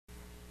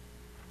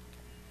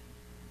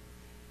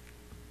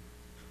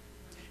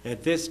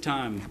At this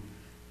time,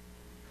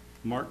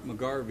 Mark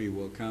McGarvey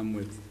will come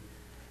with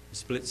a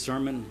split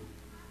sermon.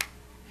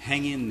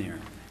 Hang in there.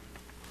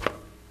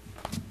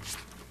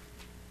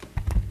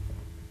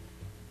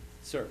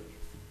 Sir.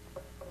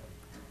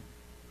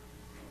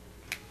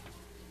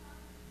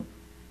 Pay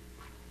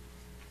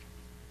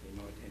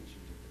no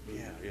attention to the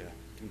boom. Yeah.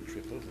 Didn't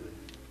trip over there.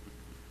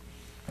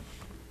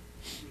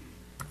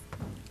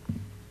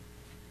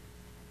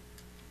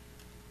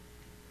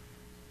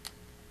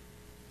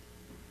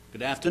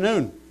 Good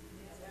afternoon.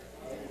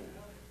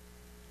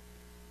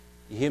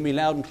 You hear me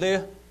loud and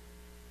clear?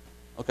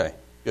 Okay,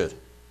 good.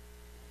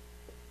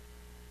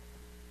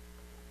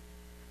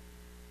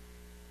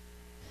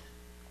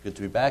 Good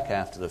to be back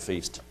after the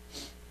feast.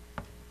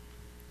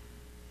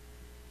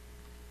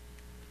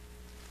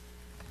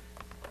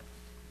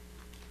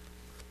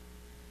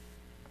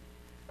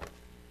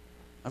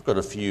 I've got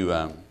a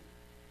few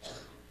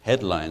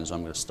headlines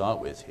I'm going to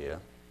start with here.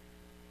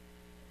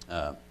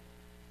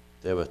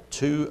 There were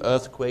 2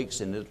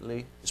 earthquakes in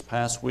Italy this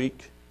past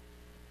week.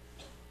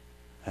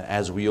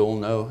 As we all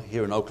know,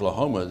 here in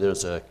Oklahoma,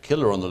 there's a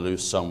killer on the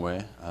loose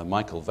somewhere,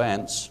 Michael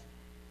Vance.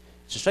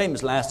 It's a shame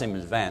his last name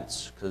is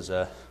Vance, because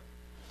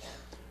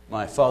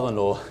my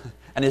father-in-law,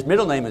 and his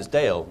middle name is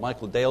Dale,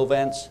 Michael Dale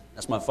Vance.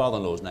 That's my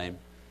father-in-law's name.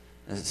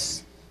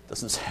 It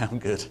doesn't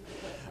sound good.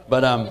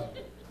 But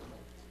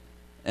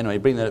anyway,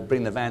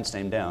 bring the Vance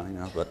name down, you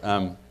know. But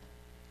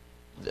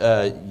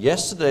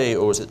yesterday,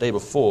 or was it the day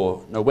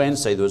before, no,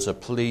 Wednesday, there was a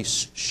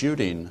police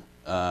shooting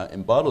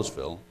in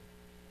Bartlesville.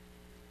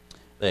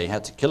 They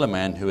had to kill a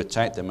man who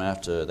attacked them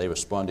after they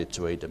responded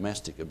to a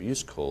domestic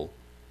abuse call.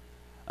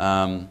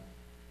 A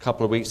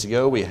couple of weeks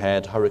ago, we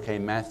had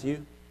Hurricane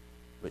Matthew,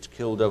 which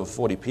killed over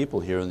 40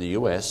 people here in the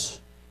U.S.,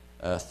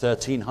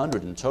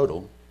 1,300 in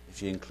total,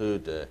 if you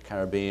include the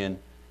Caribbean,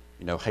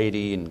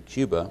 Haiti and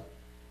Cuba.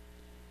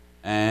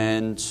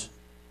 And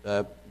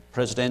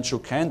presidential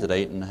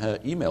candidate and her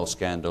email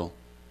scandal,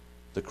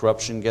 the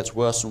corruption gets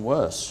worse and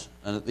worse.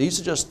 And these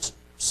are just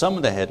some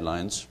of the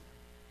headlines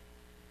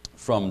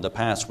from the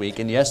past week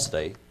and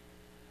yesterday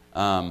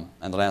and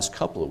the last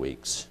couple of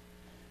weeks.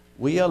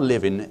 We are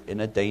living in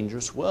a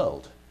dangerous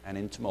world and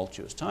in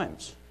tumultuous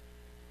times.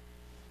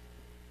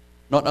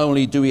 Not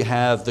only do we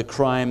have the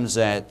crimes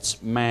that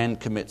man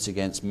commits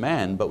against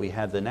man, but we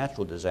have the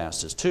natural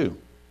disasters too.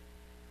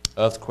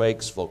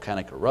 Earthquakes,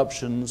 volcanic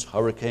eruptions,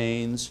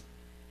 hurricanes,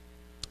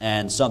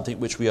 and something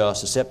which we are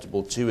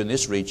susceptible to in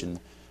this region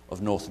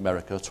of North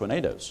America,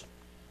 tornadoes.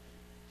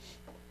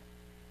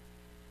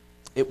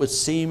 It would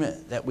seem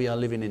that we are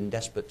living in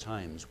desperate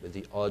times with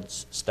the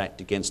odds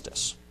stacked against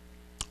us.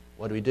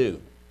 What do we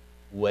do?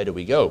 Where do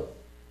we go?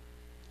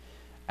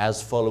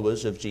 As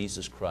followers of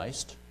Jesus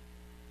Christ,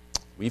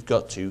 we've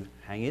got to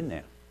hang in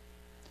there.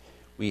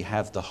 We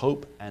have the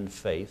hope and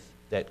faith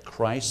that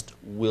Christ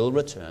will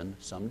return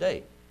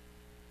someday,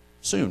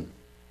 soon.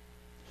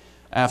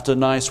 After a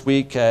nice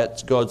week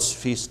at God's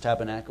Feast of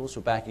Tabernacles,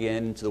 we're back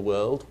again into the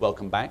world.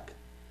 Welcome back.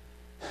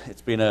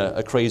 It's been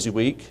a crazy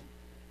week.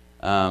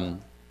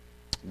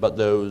 But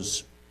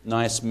those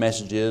nice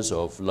messages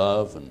of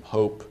love and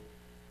hope,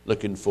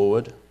 looking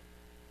forward,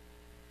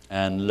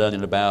 and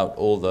learning about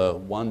all the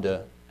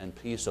wonder and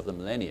peace of the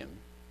millennium,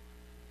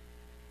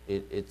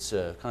 it's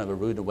kind of a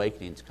rude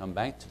awakening to come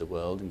back to the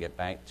world and get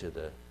back to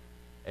the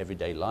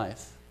everyday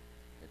life.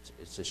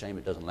 It's a shame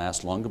it doesn't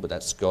last longer, but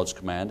that's God's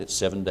command. It's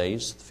 7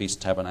 days, the Feast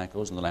of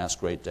Tabernacles, and the last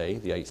great day,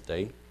 the 8th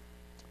day.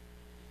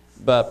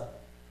 But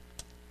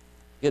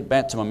get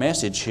back to my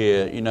message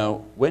here.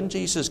 When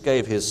Jesus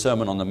gave his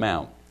Sermon on the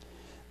Mount,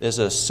 there's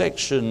a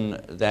section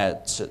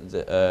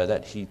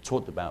that he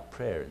talked about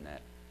prayer in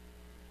that.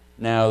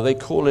 Now, they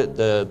call it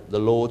the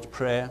Lord's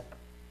Prayer,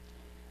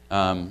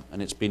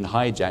 and it's been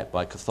hijacked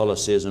by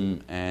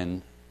Catholicism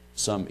and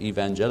some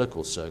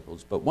evangelical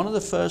circles. But one of the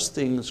first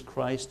things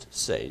Christ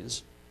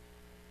says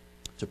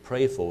to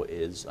pray for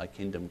is, "Thy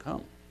kingdom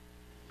come."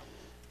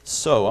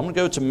 So I'm going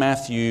to go to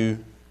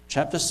Matthew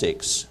chapter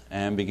 6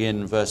 and begin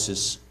in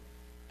verse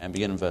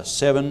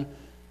 7,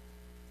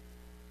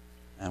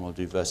 and we'll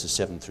do verses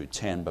 7 through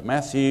 10. But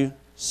Matthew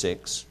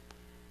 6,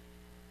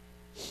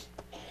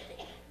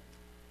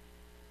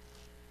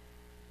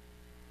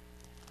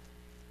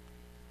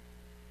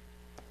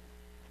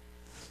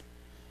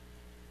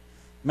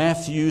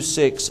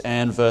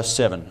 and verse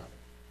 7.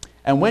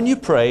 "And when you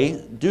pray,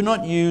 do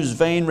not use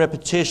vain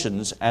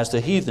repetitions as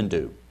the heathen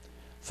do,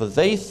 for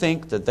they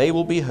think that they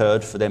will be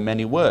heard for their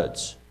many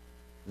words.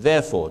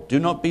 Therefore, do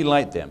not be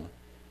like them,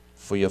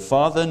 for your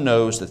Father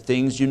knows the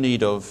things you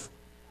need of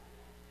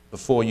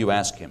before you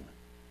ask him.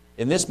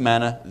 In this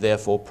manner,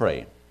 therefore,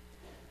 pray.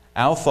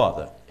 Our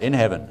Father in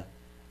heaven,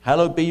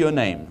 hallowed be your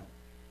name.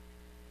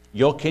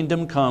 Your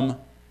kingdom come,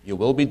 your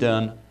will be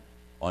done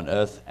on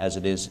earth as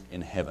it is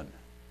in heaven."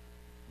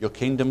 Your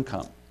kingdom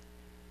come.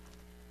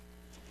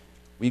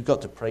 We've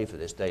got to pray for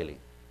this daily.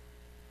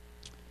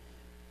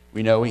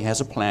 We know he has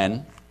a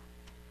plan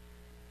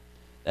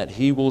that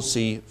he will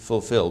see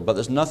fulfilled. But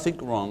there's nothing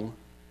wrong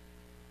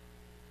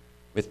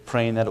with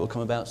praying that it will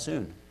come about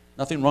soon.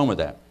 Nothing wrong with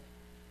that.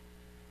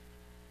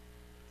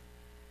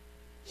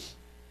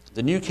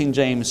 The New King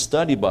James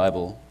Study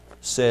Bible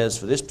says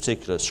for this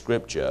particular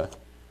scripture,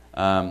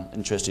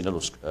 interesting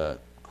little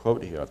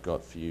quote here I've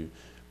got for you.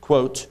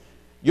 Quote,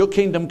 "Your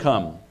kingdom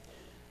come."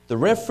 The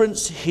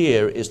reference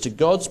here is to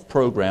God's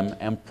program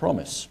and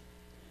promise.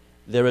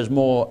 There is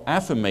more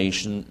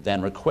affirmation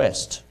than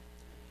request,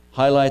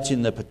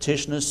 highlighting the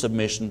petitioner's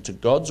submission to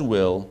God's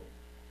will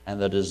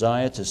and the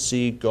desire to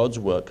see God's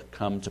work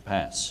come to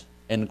pass.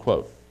 End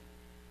quote.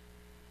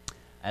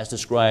 As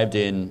described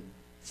in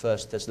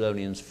 1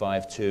 Thessalonians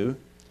 5:2,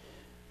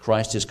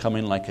 Christ is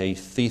coming like a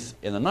thief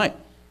in the night.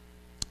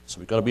 So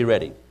we've got to be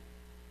ready.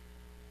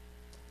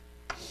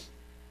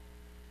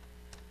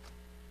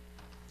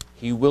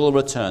 He will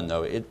return,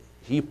 though.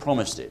 He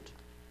promised it.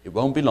 It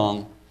won't be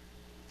long.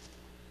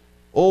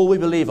 All we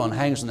believe on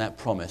hangs on that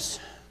promise.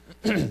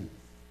 The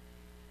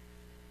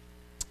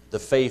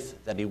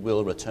faith that he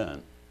will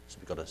return. So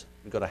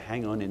we've got to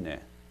hang on in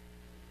there.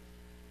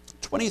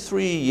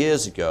 23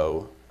 years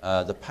ago,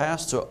 the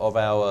pastor of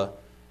our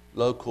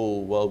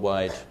local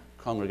worldwide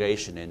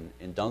congregation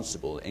in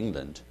Dunstable,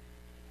 England,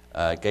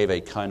 gave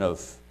a kind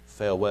of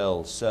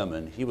farewell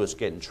sermon. He was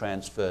getting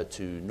transferred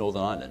to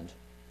Northern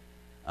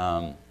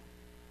Ireland.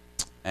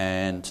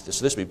 And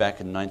so this will be back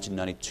in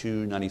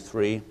 1992,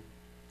 93.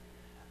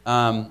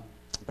 But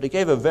he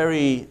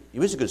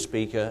was a good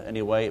speaker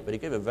anyway, but he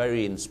gave a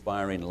very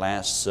inspiring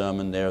last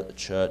sermon there at the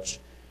church.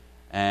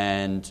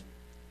 And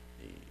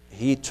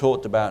he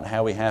talked about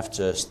how we have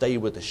to stay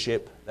with the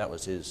ship. That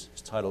was his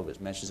title of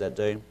his message that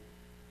day.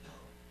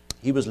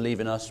 He was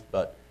leaving us,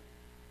 but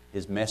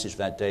his message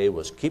that day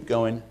was keep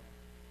going.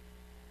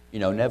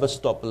 Never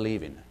stop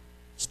believing.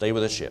 Stay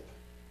with the ship.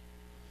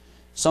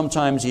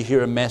 Sometimes you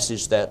hear a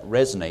message that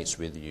resonates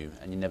with you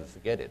and you never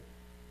forget it.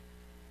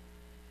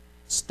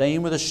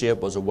 Staying with the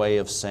ship was a way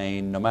of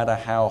saying no matter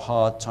how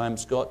hard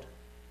times got,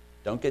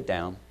 don't get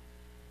down.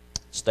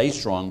 Stay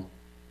strong.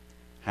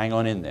 Hang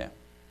on in there.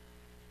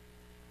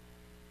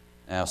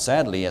 Now,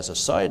 sadly, as a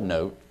side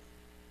note,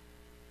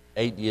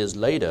 8 years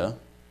later,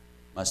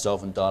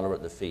 myself and Darla were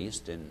at the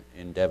feast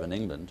in Devon,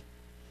 England,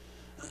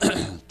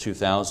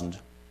 2000,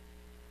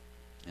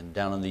 and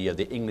down on the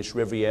English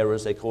Riviera,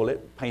 as they call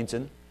it,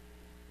 Paynton,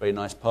 very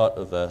nice part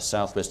of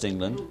southwest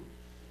England.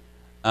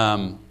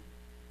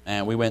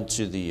 And we went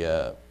to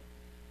the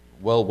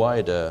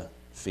worldwide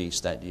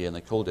feast that year, and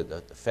they called it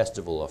the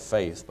Festival of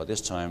Faith. By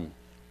this time,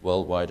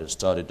 worldwide had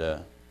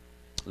started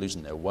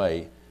losing their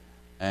way,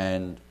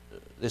 and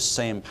this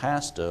same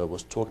pastor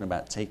was talking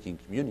about taking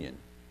communion.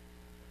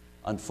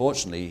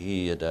 Unfortunately,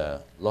 he had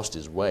lost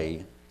his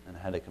way and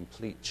had a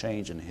complete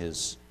change in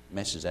his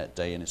message that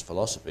day and his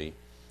philosophy.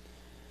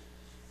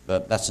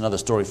 But that's another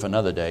story for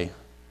another day.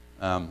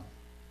 But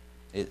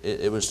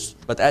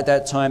at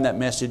that time, that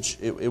message,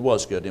 it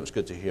was good. It was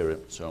good to hear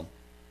it. So,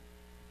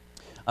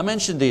 I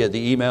mentioned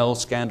the email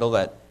scandal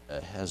that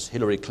has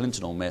Hillary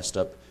Clinton all messed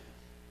up.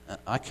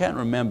 I can't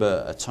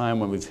remember a time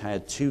when we've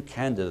had two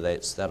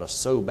candidates that are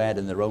so bad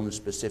in their own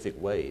specific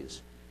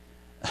ways.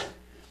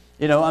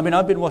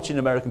 I've been watching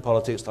American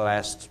politics the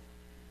last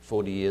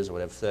 40 years or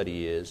whatever, 30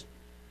 years,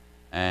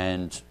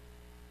 and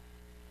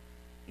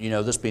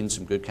there's been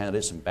some good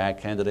candidates and bad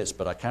candidates,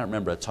 but I can't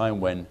remember a time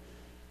when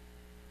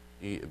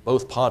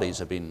both parties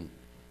have been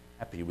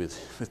happy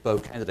with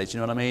both candidates, you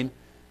know what I mean?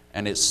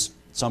 And it's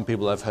some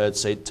people I've heard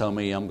tell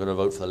me I'm going to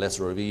vote for the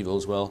lesser of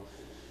evils. Well,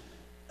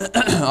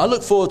 I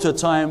look forward to a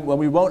time when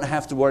we won't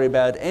have to worry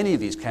about any of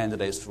these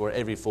candidates for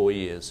every 4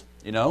 years,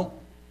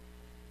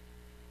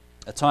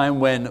 A time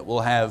when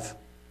we'll have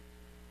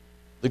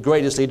the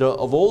greatest leader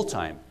of all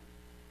time.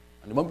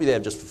 And he won't be there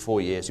just for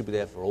 4 years, he'll be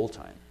there for all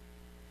time.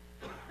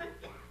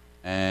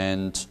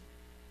 And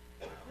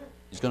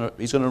he's going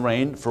to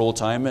reign for all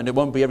time, and it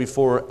won't be every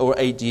 4 or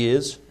 8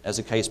 years, as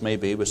the case may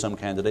be with some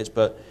candidates.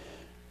 But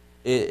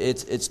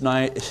it's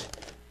nice.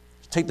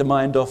 Take the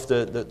mind off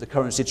the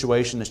current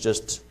situation. It's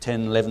just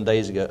 10, 11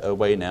 days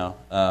away now.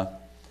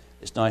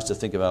 It's nice to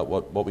think about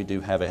what we do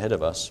have ahead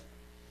of us.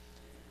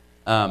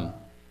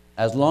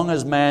 As long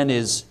as man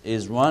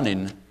is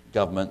running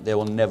government, there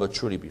will never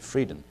truly be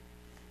freedom.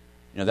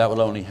 That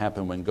will only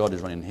happen when God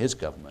is running his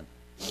government,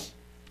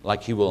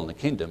 like he will in the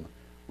kingdom.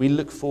 We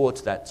look forward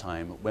to that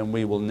time when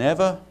we will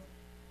never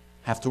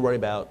have to worry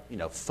about,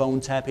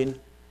 phone tapping,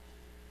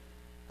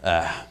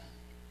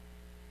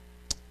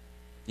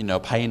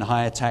 paying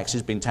higher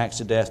taxes, being taxed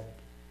to death,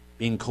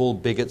 being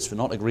called bigots for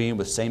not agreeing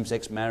with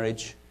same-sex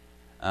marriage,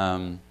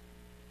 in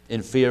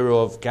fear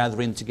of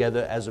gathering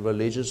together as a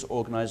religious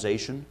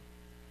organization,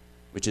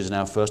 which is in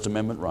our First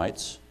Amendment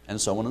rights, and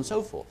so on and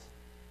so forth.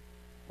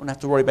 We don't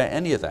have to worry about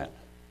any of that.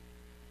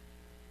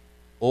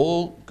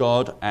 All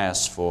God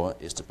asks for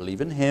is to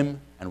believe in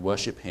him and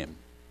worship him.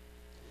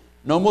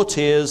 No more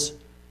tears,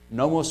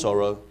 no more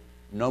sorrow,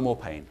 no more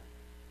pain.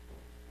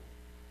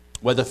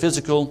 Whether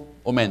physical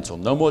or mental,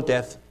 no more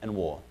death and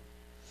war.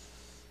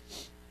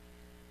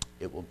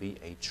 It will be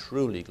a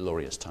truly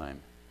glorious time.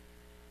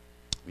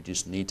 We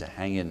just need to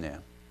hang in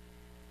there.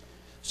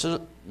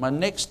 So my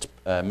next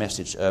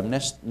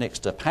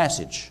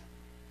passage,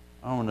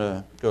 I want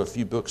to go a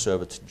few books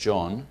over to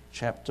John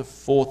chapter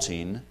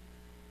 14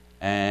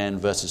 and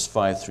verses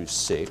 5 through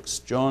 6.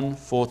 John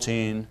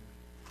 14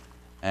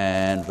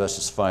 and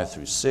verses 5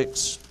 through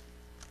 6.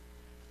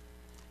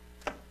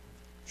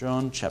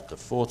 John chapter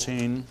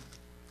 14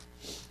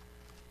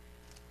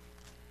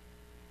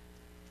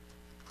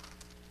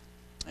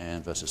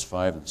 and verses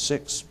 5 and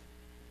 6.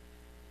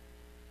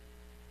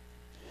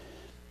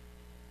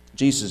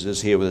 Jesus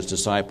is here with his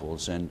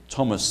disciples, and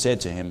Thomas said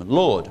to him,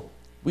 "Lord,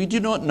 we do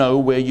not know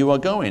where you are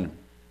going,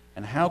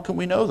 and how can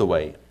we know the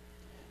way?"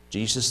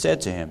 Jesus said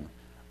to him,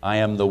 "I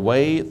am the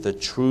way, the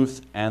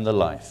truth, and the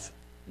life.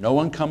 No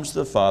one comes to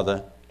the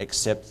Father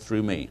except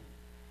through me."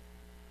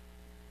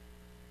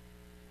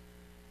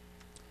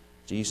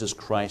 Jesus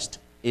Christ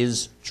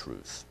is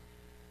truth.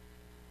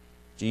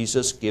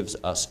 Jesus gives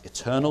us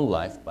eternal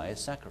life by his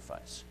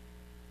sacrifice.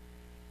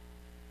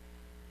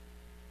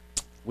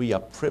 We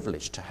are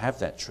privileged to have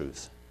that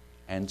truth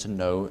and to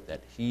know that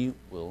he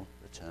will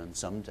return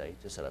someday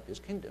to set up his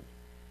kingdom.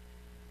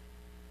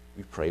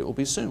 We pray it will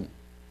be soon.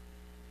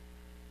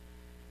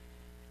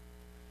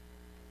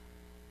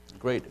 A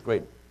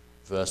great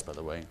verse, by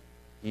the way.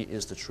 He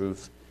is the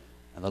truth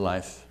and the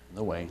life and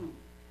the way.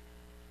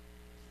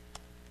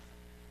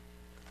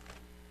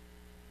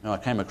 Now, I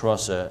came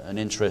across an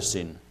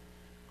interesting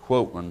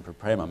quote when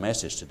preparing my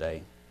message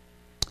today.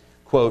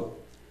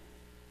 Quote,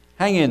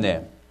 "Hang in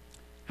there.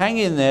 Hang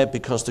in there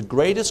because the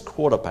greatest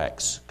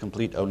quarterbacks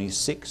complete only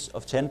 6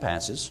 of 10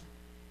 passes.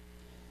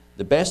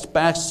 The best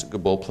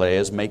basketball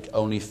players make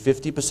only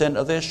 50%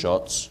 of their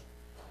shots.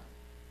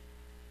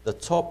 The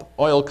top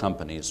oil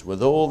companies,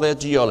 with all their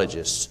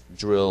geologists,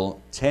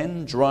 drill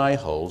 10 dry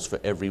holes for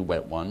every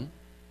wet one.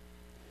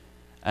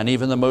 And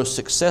even the most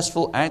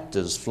successful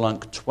actors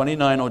flunk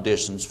 29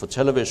 auditions for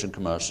television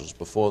commercials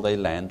before they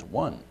land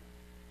one.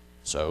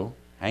 So,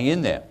 hang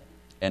in there."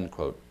 End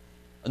quote.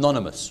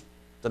 Anonymous.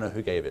 Don't know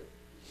who gave it.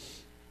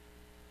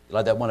 You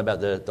like that one about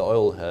the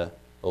oil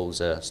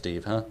holes,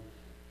 Steve, huh?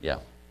 Yeah.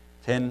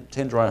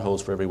 10 dry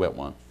holes for every wet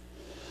one.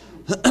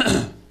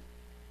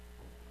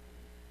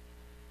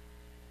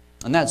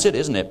 And that's it,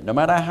 isn't it? No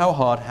matter how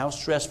hard, how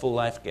stressful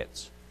life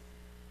gets,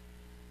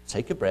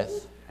 take a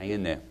breath, hang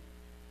in there.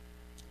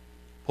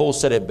 Paul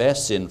said it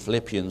best in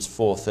Philippians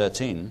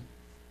 4:13.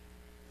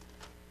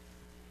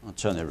 I'll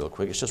turn there real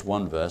quick. It's just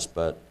one verse,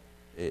 but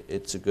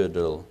it's a good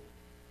little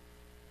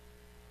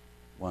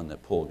one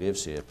that Paul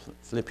gives here.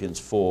 Philippians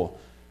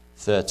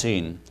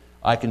 4:13.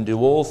 "I can do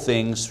all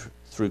things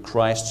through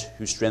Christ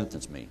who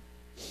strengthens me."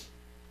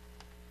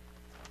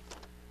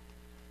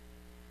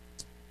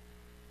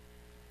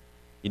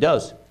 He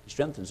does. He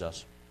strengthens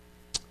us.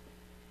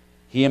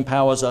 He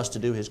empowers us to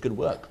do his good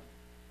work.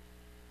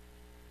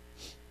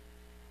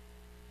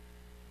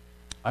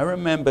 I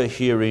remember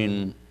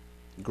hearing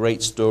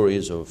great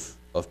stories of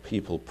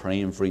people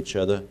praying for each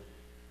other,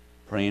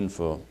 praying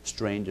for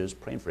strangers,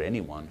 praying for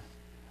anyone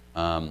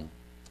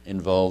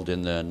involved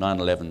in the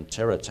 9/11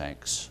 terror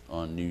attacks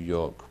on New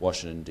York,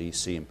 Washington,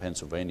 D.C., and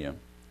Pennsylvania.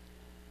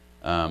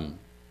 My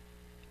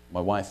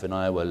wife and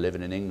I were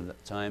living in England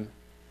at the time.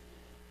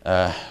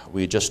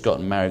 We had just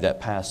gotten married that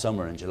past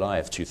summer in July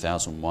of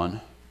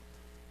 2001.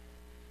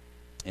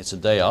 It's a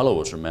day I'll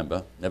always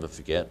remember, never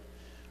forget,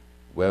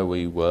 where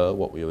we were,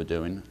 what we were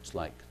doing. It's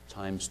like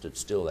time stood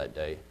still that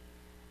day.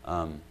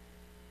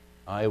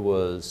 I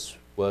was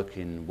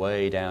working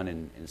way down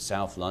in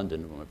South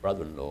London with my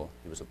brother-in-law.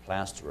 He was a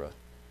plasterer,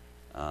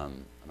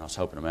 and I was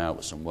helping him out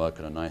with some work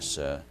on a nice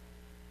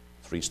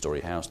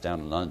 3-story house down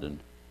in London.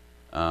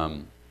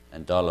 And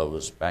Darla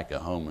was back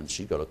at home, and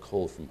she got a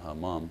call from her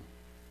mom,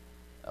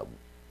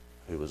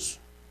 who was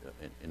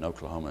in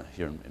Oklahoma,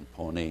 here in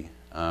Pawnee,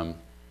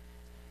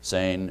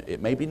 saying, "It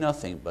may be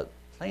nothing, but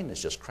a plane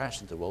has just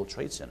crashed into the World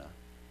Trade Center.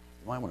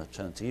 You might want to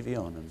turn the TV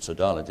on." And so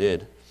Darla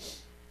did.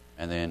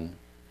 And then,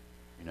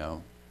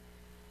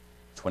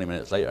 20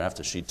 minutes later,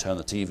 after she turned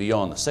the TV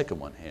on, the second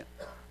one hit.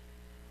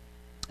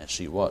 And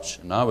she watched.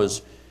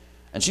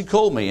 And she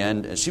called me,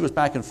 and she was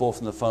back and forth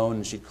on the phone,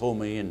 and she'd call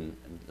me and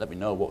let me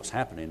know what was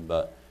happening.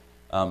 But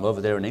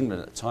over there in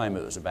England at the time,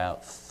 it was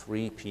about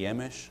 3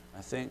 p.m.-ish,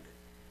 I think.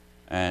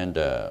 And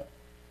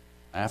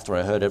after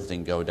I heard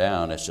everything go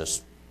down, I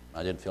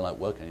didn't feel like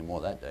working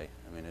anymore that day.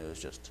 I mean, it was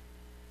just...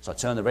 So I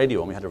turned the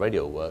radio on. We had a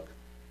radio at work.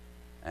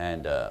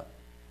 And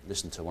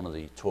listened to one of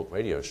the talk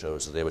radio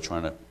shows that they were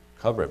trying to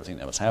cover everything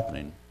that was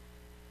happening.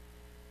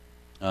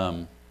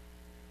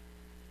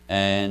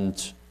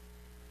 And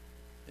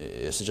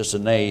it's just a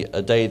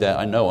day that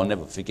I know I'll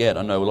never forget.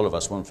 I know a lot of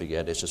us won't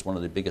forget. It's just one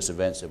of the biggest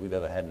events that we've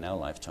ever had in our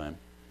lifetime.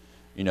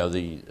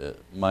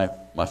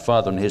 My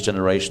father and his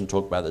generation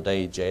talk about the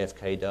day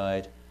JFK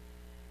died.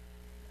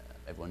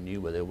 Everyone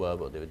knew where they were,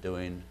 what they were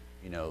doing.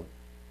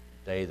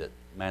 Day that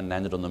man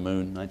landed on the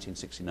moon,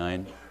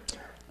 1969.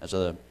 There's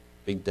other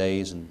big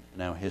days in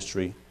our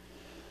history.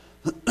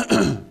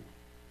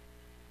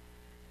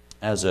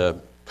 As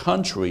a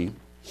country,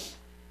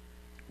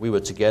 we were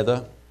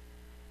together,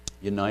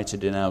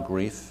 united in our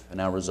grief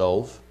and our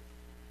resolve.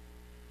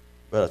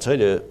 But I tell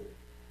you,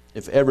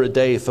 if ever a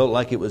day felt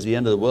like it was the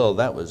end of the world,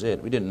 that was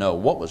it. We didn't know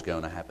what was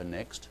going to happen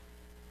next.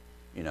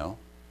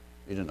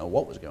 We didn't know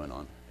what was going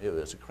on. It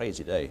was a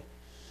crazy day.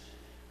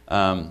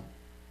 It's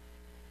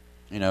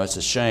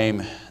a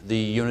shame the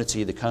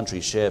unity the country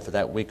shared for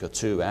that week or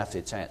two after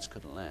the attacks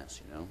couldn't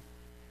last,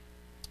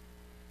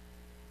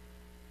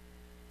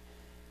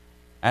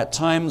 At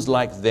times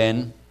like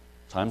then,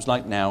 times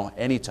like now,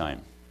 any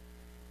time,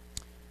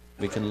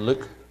 we can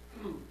look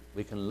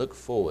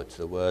forward to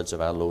the words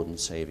of our Lord and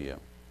Savior.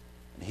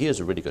 And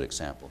here's a really good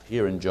example.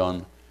 Here in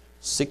John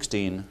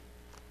 16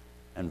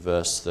 and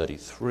verse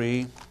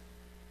 33.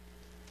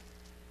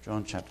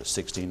 John chapter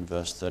 16,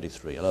 verse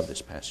 33. I love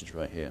this passage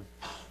right here.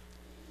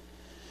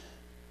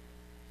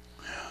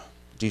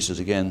 Jesus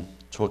again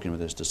talking with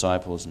his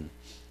disciples. And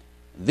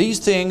these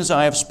things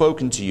I have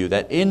spoken to you,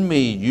 that in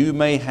me you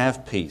may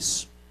have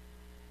peace.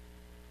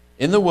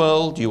 In the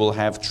world you will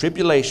have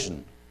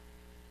tribulation,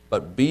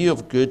 but be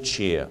of good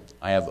cheer.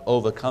 I have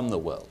overcome the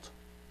world.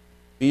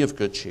 Be of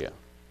good cheer.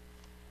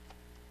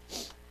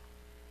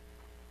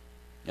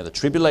 Now the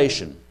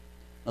tribulation,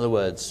 in other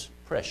words,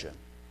 pressure,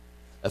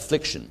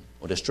 affliction,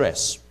 or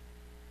distress.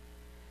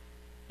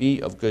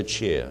 Be of good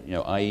cheer,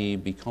 i.e.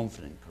 be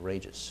confident,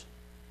 courageous.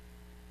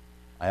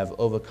 I have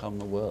overcome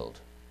the world.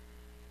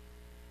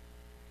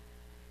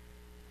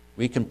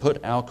 We can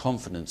put our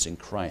confidence in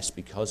Christ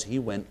because he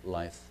went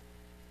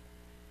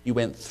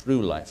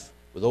through life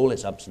with all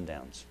its ups and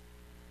downs.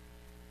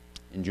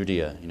 In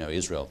Judea,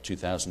 Israel,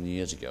 2,000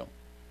 years ago.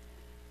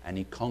 And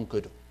he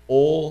conquered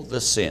all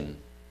the sin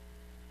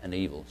and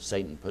evil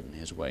Satan put in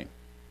his way.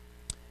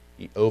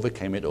 He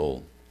overcame it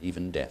all,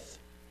 even death.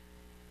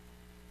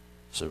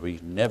 So we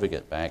never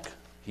get back.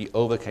 He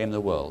overcame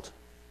the world.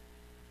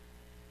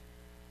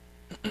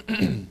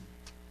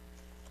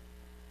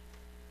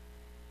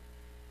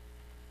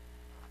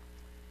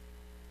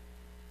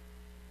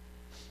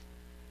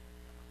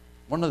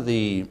 One of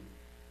the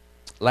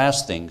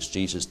last things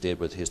Jesus did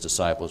with his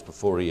disciples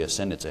before he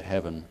ascended to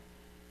heaven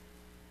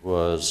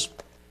was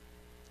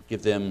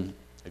give them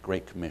a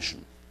great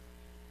commission.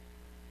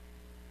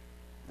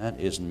 That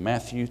is in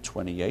Matthew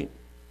 28,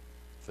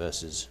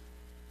 verses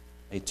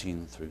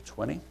 18 through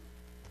 20.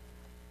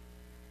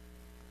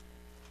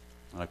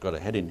 And I've got a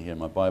heading here in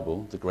my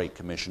Bible, the Great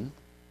Commission.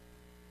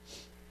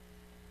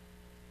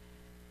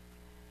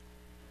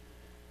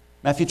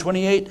 Matthew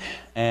 28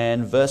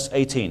 and verse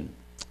 18.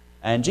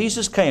 And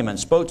Jesus came and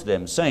spoke to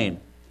them, saying,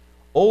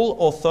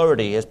 all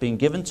authority has been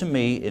given to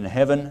me in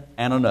heaven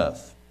and on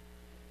earth.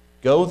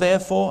 Go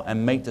therefore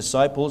and make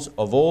disciples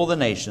of all the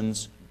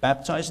nations,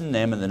 baptizing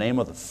them in the name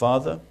of the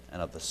Father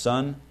and of the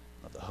Son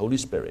and of the Holy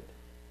Spirit,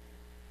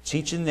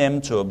 teaching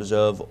them to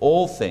observe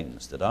all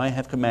things that I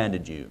have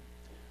commanded you.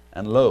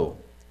 And lo,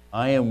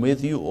 I am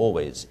with you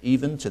always,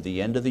 even to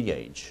the end of the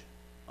age.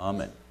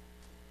 Amen.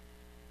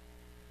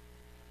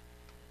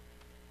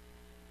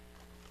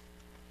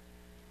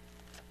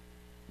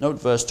 Note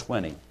verse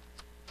 20.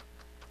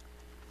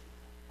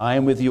 I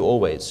am with you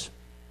always,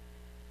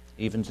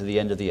 even to the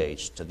end of the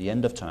age, to the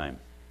end of time.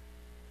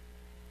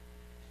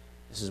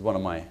 This is one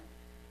of my,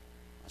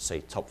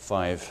 top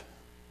 5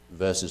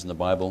 verses in the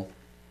Bible.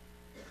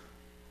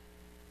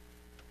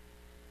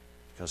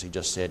 Because he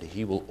just said,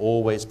 he will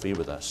always be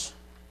with us.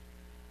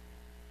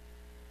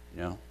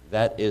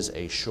 That is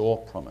a sure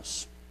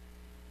promise.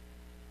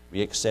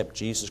 We accept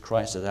Jesus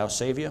Christ as our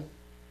Savior,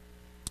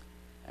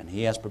 and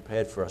he has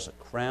prepared for us a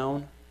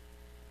crown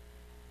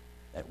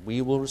that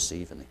we will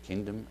receive in the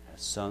kingdom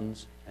as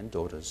sons and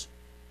daughters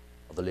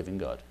of the living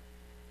God.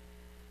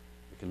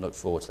 We can look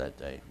forward to that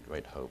day with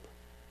great hope.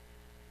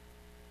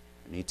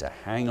 We need to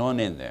hang on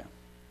in there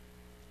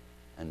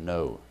and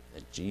know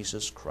that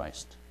Jesus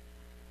Christ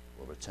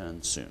will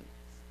return soon.